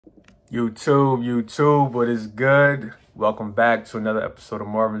YouTube, what is good? Welcome back to another episode of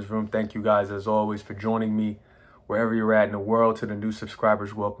Marvin's Room. Thank you guys, as always, for joining me wherever you're at in the world. To the new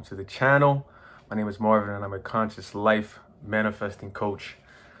subscribers, welcome to the channel. My name is Marvin, and I'm a conscious life manifesting coach,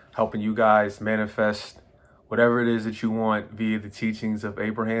 helping you guys manifest whatever it is that you want via the teachings of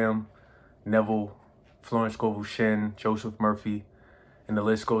Abraham, Neville, Florence Scovel Shinn, Joseph Murphy, and the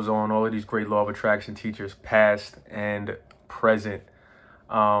list goes on. All of these great law of attraction teachers, past and present.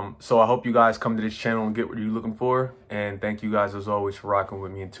 So I hope you guys come to this channel and get what you're looking for. And thank you guys, as always, for rocking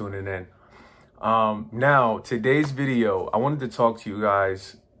with me and tuning in. Now, today's video, I wanted to talk to you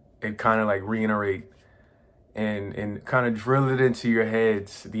guys and kind of like reiterate and kind of drill it into your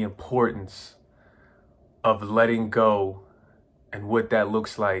heads, the importance of letting go and what that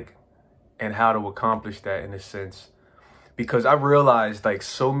looks like and how to accomplish that in a sense. Because I realized like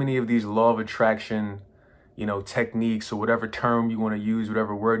so many of these law of attraction, techniques or whatever term you want to use,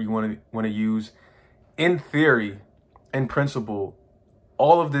 whatever word you want to use, in theory, in principle,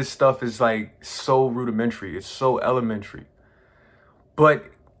 all of this stuff is like so rudimentary. It's so elementary. But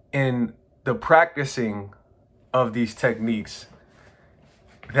in the practicing of these techniques,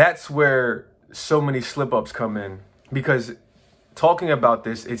 that's where so many slip ups come in. Because talking about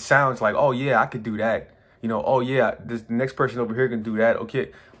this, it sounds like, oh yeah, I could do that. Oh yeah, the next person over here can do that.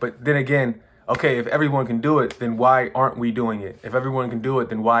 Okay. But then again, okay, if everyone can do it, then why aren't we doing it? If everyone can do it,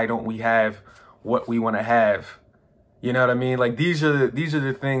 then why don't we have what we want to have? You know what I mean? Like these are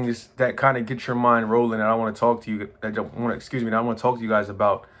the things that kind of get your mind rolling. And I want to talk to you. I want to talk to you guys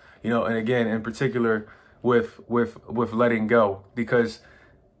about, and again, in particular with letting go, because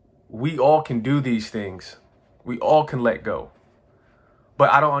we all can do these things. We all can let go.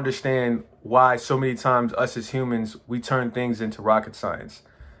 But I don't understand why so many times us as humans, we turn things into rocket science.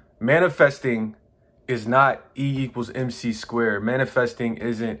 Manifesting is not E equals MC squared. Manifesting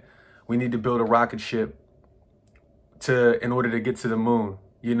isn't we need to build a rocket ship in order to get to the moon.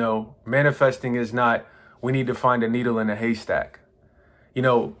 Manifesting is not we need to find a needle in a haystack.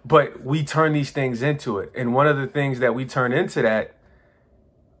 But we turn these things into it. And one of the things that we turn into that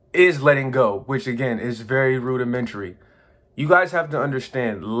is letting go, which again is very rudimentary. You guys have to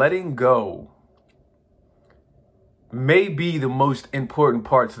understand, letting go may be the most important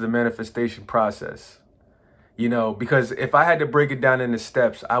part to the manifestation process. Because if I had to break it down into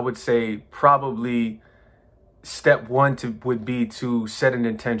steps, I would say probably step one would be to set an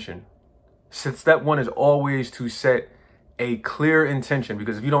intention. Step one is always to set a clear intention,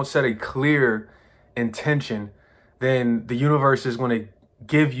 because if you don't set a clear intention, then the universe is going to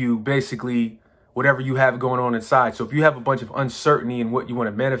give you basically whatever you have going on inside. So if you have a bunch of uncertainty in what you want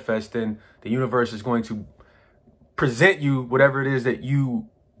to manifest, then the universe is going to present you whatever it is that you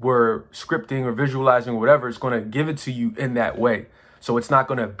were scripting or visualizing or whatever. It's going to give it to you in that way. So it's not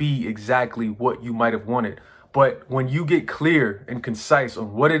going to be exactly what you might have wanted. But when you get clear and concise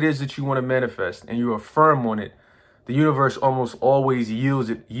on what it is that you want to manifest and you are firm on it, the universe almost always yield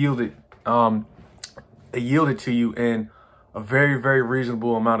it to you in a very, very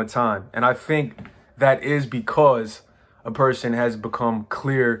reasonable amount of time. And I think that is because a person has become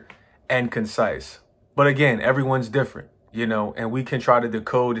clear and concise. But again, everyone's different, and we can try to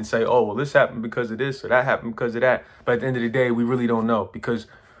decode and say, oh, well, this happened because of this or that happened because of that. But at the end of the day, we really don't know, because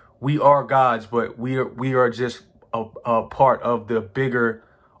we are gods, but we are just a part of the bigger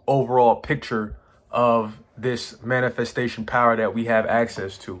overall picture of this manifestation power that we have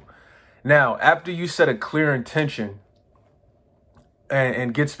access to. Now, after you set a clear intention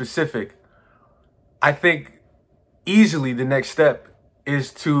and get specific, I think easily the next step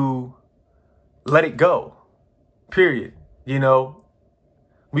is to let it go, period.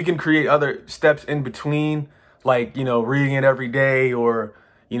 We can create other steps in between, like, reading it every day, or,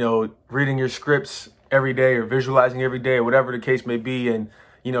 reading your scripts every day, or visualizing every day, or whatever the case may be. And,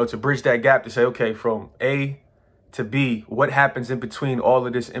 to bridge that gap, to say, okay, from A to B, what happens in between all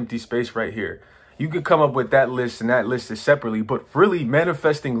of this empty space right here? You could come up with that list, and that list is separately, but really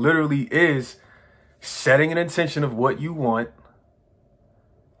manifesting literally is setting an intention of what you want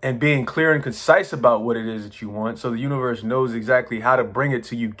and being clear and concise about what it is that you want, so the universe knows exactly how to bring it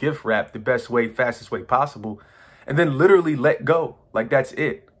to you gift wrap the best way, fastest way possible, and then literally let go. Like, that's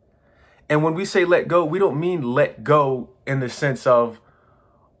it. And when we say let go, we don't mean let go in the sense of,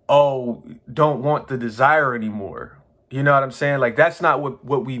 oh, don't want the desire anymore. You know what I'm saying? Like, that's not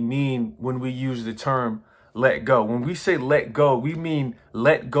what we mean when we use the term let go. When we say let go, we mean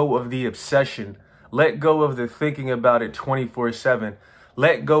let go of the obsession. Let go of the thinking about it 24/7.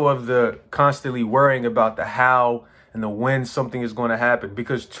 Let go of the constantly worrying about the how and the when something is going to happen.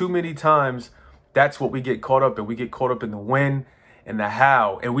 Because too many times, that's what we get caught up in. We get caught up in the when and the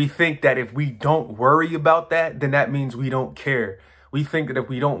how. And we think that if we don't worry about that, then that means we don't care. We think that if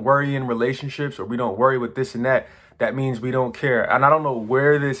we don't worry in relationships or we don't worry with this and that, that means we don't care. And I don't know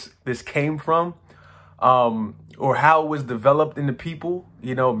where this came from, or how it was developed in the people,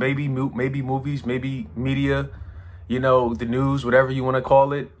 you know, maybe movies, maybe media, you know, the news, whatever you want to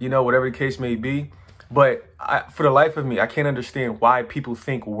call it, you know, whatever the case may be. But for the life of me, I can't understand why people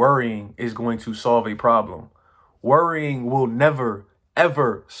think worrying is going to solve a problem. Worrying will never,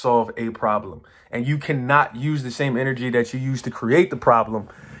 ever solve a problem. And you cannot use the same energy that you use to create the problem.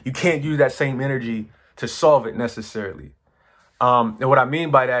 You can't use that same energy to solve it necessarily. And what I mean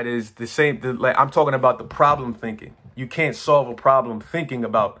by that is like I'm talking about the problem thinking. You can't solve a problem thinking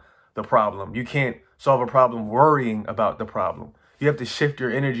about the problem. You can't solve a problem worrying about the problem. You have to shift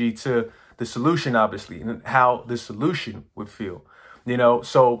your energy to the solution, obviously, and how the solution would feel, you know?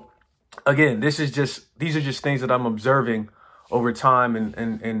 So again, these are just things that I'm observing over time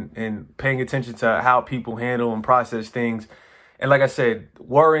and paying attention to how people handle and process things. And like I said,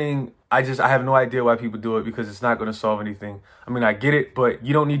 worrying, I have no idea why people do it, because it's not going to solve anything. I mean, I get it, but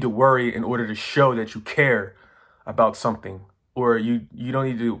you don't need to worry in order to show that you care about something, or you don't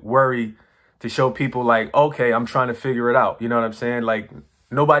need to worry to show people like, okay, I'm trying to figure it out. You know what I'm saying? Like,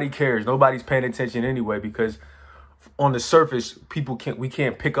 nobody cares. Nobody's paying attention anyway, because on the surface, we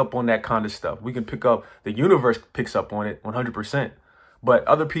can't pick up on that kind of stuff. We can pick up, the universe picks up on it 100%. But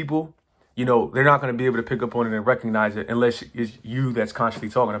other people, you know, they're not going to be able to pick up on it and recognize it unless it's you that's constantly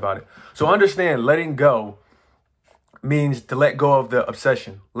talking about it. So understand, letting go means to let go of the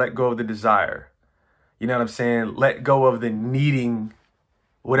obsession, let go of the desire. You know what I'm saying? Let go of the needing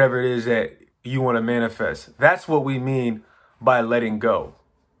whatever it is that you want to manifest. That's what we mean by letting go.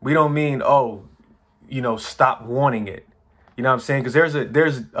 We don't mean, oh, you know, stop wanting it. You know what I'm saying? Because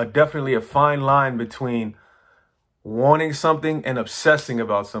there's definitely a fine line between wanting something and obsessing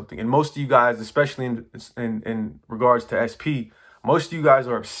about something. And most of you guys, especially in regards to SP, most of you guys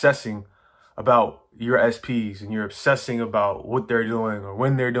are obsessing about your SPs, and you're obsessing about what they're doing or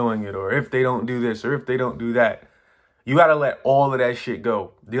when they're doing it, or if they don't do this or if they don't do that. You got to let all of that shit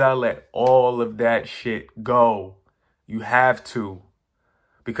go. You got to let all of that shit go. You have to.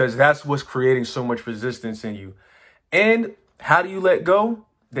 Because that's what's creating so much resistance in you. And how do you let go?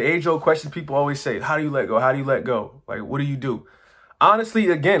 The age-old question people always say, how do you let go? How do you let go? Like, what do you do? Honestly,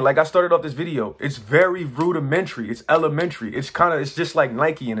 again, like I started off this video, it's very rudimentary. It's elementary. It's just like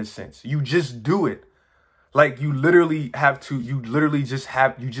Nike in a sense. You just do it. Like, you just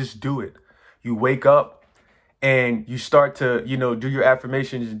do it. You wake up and you start to, you know, do your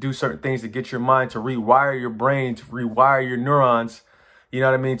affirmations and do certain things to get your mind to rewire your brain, to rewire your neurons. You know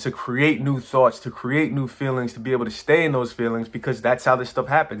what I mean? To create new thoughts, to create new feelings, to be able to stay in those feelings, because that's how this stuff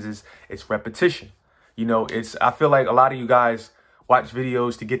happens. It's repetition. You know, I feel like a lot of you guys watch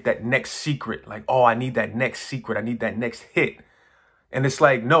videos to get that next secret. Like, oh, I need that next secret. I need that next hit. And it's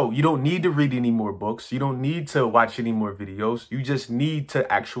like, no, you don't need to read any more books. You don't need to watch any more videos. You just need to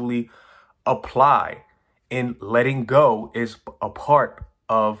actually apply. And letting go is a part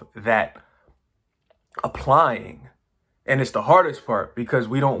of that applying. And it's the hardest part, because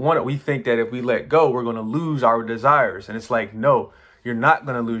we don't want it. We think that if we let go, we're going to lose our desires. And it's like, no, you're not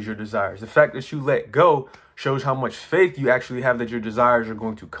going to lose your desires. The fact that you let go shows how much faith you actually have that your desires are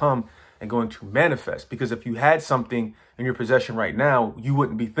going to come and going to manifest. Because if you had something in your possession right now, you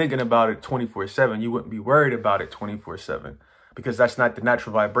wouldn't be thinking about it 24/7. You wouldn't be worried about it 24/7, because that's not the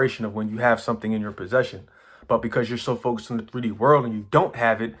natural vibration of when you have something in your possession. But because you're so focused on the 3D world and you don't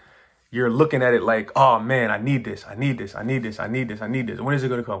have it, you're looking at it like, oh man, I need this. I need this. I need this. I need this. I need this. When is it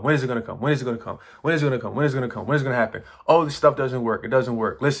going to come? When is it going to come? When is it going to come? When is it going to come? When is it going to come? When is it going to happen? Oh, this stuff doesn't work. It doesn't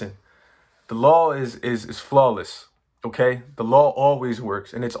work. Listen, the law is flawless. Okay. The law always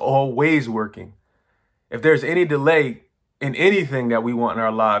works, and it's always working. If there's any delay in anything that we want in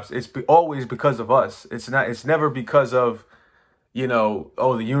our lives, it's always because of us. It's never because of, you know,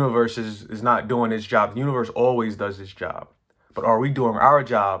 oh, the universe is not doing its job. The universe always does its job. But are we doing our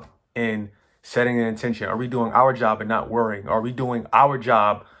job in setting an intention? Are we doing our job and not worrying? Are we doing our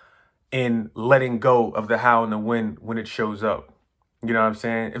job in letting go of the how and the when it shows up? You know what I'm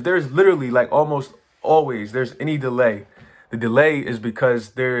saying? If there's literally, like, almost always there's any delay, the delay is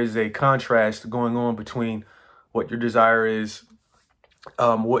because there is a contrast going on between what your desire is,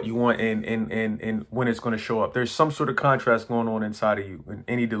 what you want, and when it's going to show up. There's some sort of contrast going on inside of you in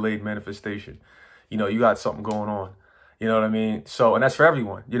any delayed manifestation. You know, you got something going on. You know what I mean? So, and that's for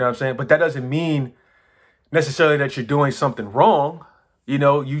everyone, you know what I'm saying? But that doesn't mean necessarily that you're doing something wrong. You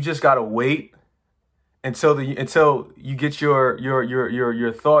know, you just got to wait until you get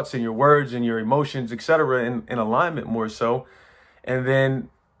your thoughts and your words and your emotions, etc., in alignment more so. and then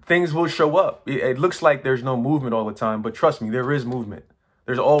things will show up. It looks like there's no movement all the time, but trust me, there is movement.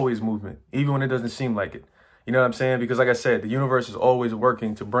 There's always movement, even when it doesn't seem like it. You know what I'm saying? Because like I said, the universe is always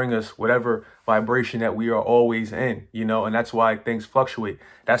working to bring us whatever vibration that we are always in, you know, and that's why things fluctuate.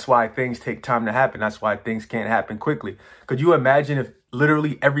 That's why things take time to happen. That's why things can't happen quickly. Could you imagine if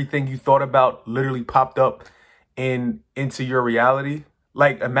literally everything you thought about literally popped up into your reality?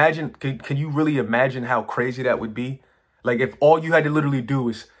 Like, imagine, can you really imagine how crazy that would be? Like, if all you had to literally do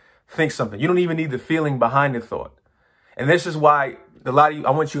is think something, you don't even need the feeling behind the thought. And this is why a lot of you, I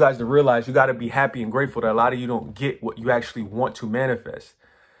want you guys to realize you got to be happy and grateful that a lot of you don't get what you actually want to manifest.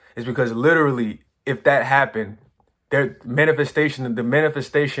 It's because literally, if that happened, the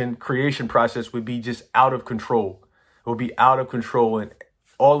manifestation creation process would be just out of control. It would be out of control, and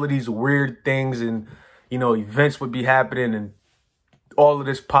all of these weird things and, you know, events would be happening and all of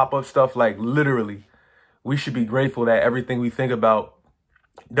this pop-up stuff. Like, literally, we should be grateful that everything we think about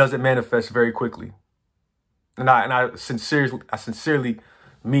doesn't manifest very quickly. And I sincerely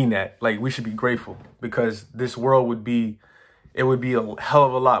mean that. Like, we should be grateful, because this world would be a hell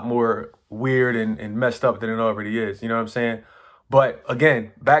of a lot more weird and messed up than it already is. You know what I'm saying? But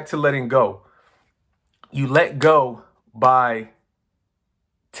again, back to letting go. You let go by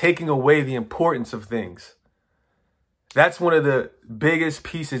taking away the importance of things. That's one of the biggest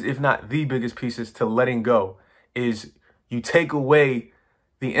pieces, if not the biggest pieces, to letting go, is you take away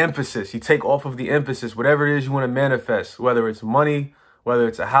the emphasis. You take off of the emphasis, whatever it is you want to manifest, whether it's money, whether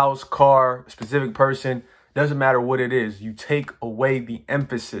it's a house, car, specific person, doesn't matter what it is. You take away the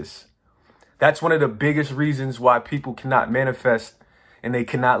emphasis. That's one of the biggest reasons why people cannot manifest and they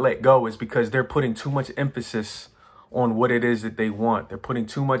cannot let go, is because they're putting too much emphasis on what it is that they want. They're putting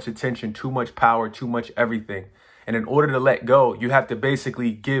too much attention, too much power, too much everything. And in order to let go, you have to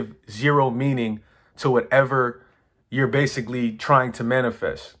basically give zero meaning to whatever you're basically trying to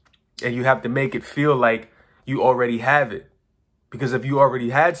manifest. And you have to make it feel like you already have it. Because if you already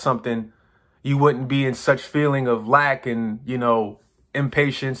had something, you wouldn't be in such feeling of lack and, you know,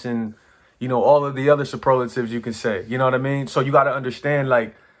 impatience and, you know, all of the other superlatives you can say. You know what I mean? So you got to understand,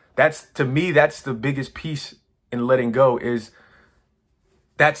 like, to me, that's the biggest piece in letting go, is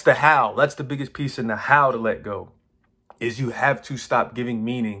that's the how. That's the biggest piece in the how to let go, is you have to stop giving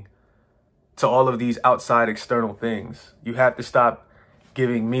meaning to all of these outside external things. You have to stop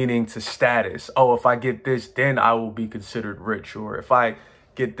giving meaning to status. Oh, if I get this, then I will be considered rich. Or if I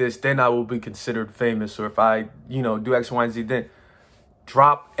get this, then I will be considered famous. Or if I, you know, do X, Y, and Z, then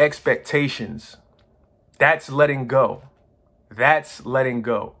drop expectations. That's letting go. That's letting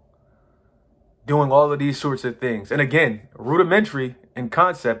go. Doing all of these sorts of things. And again, rudimentary in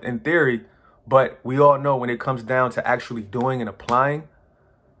concept, in theory, but we all know when it comes down to actually doing and applying,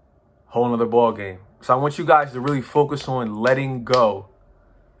 whole nother ball game. So I want you guys to really focus on letting go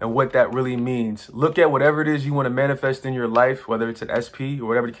and what that really means. Look at whatever it is you want to manifest in your life, whether it's an SP or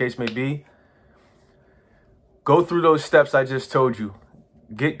whatever the case may be. Go through those steps I just told you.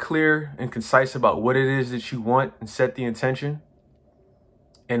 Get clear and concise about what it is that you want and set the intention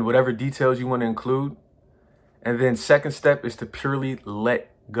and whatever details you want to include. And then second step is to purely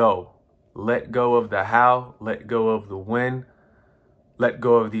let go. Let go of the how, let go of the when, let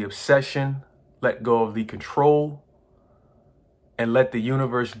go of the obsession, let go of the control, and let the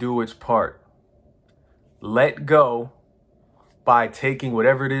universe do its part. Let go by taking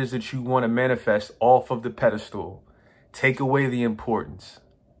whatever it is that you want to manifest off of the pedestal. Take away the importance.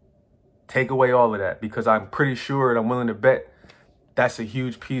 Take away all of that, because I'm pretty sure and I'm willing to bet that's a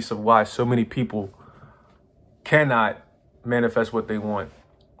huge piece of why so many people cannot manifest what they want.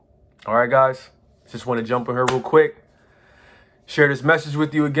 All right, guys, just want to jump in here real quick. Share this message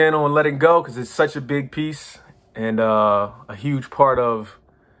with you again on letting go, because it's such a big piece and a huge part of,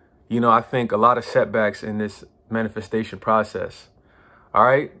 you know, I think a lot of setbacks in this manifestation process. All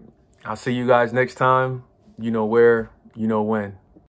right, I'll see you guys next time. You know where, you know when.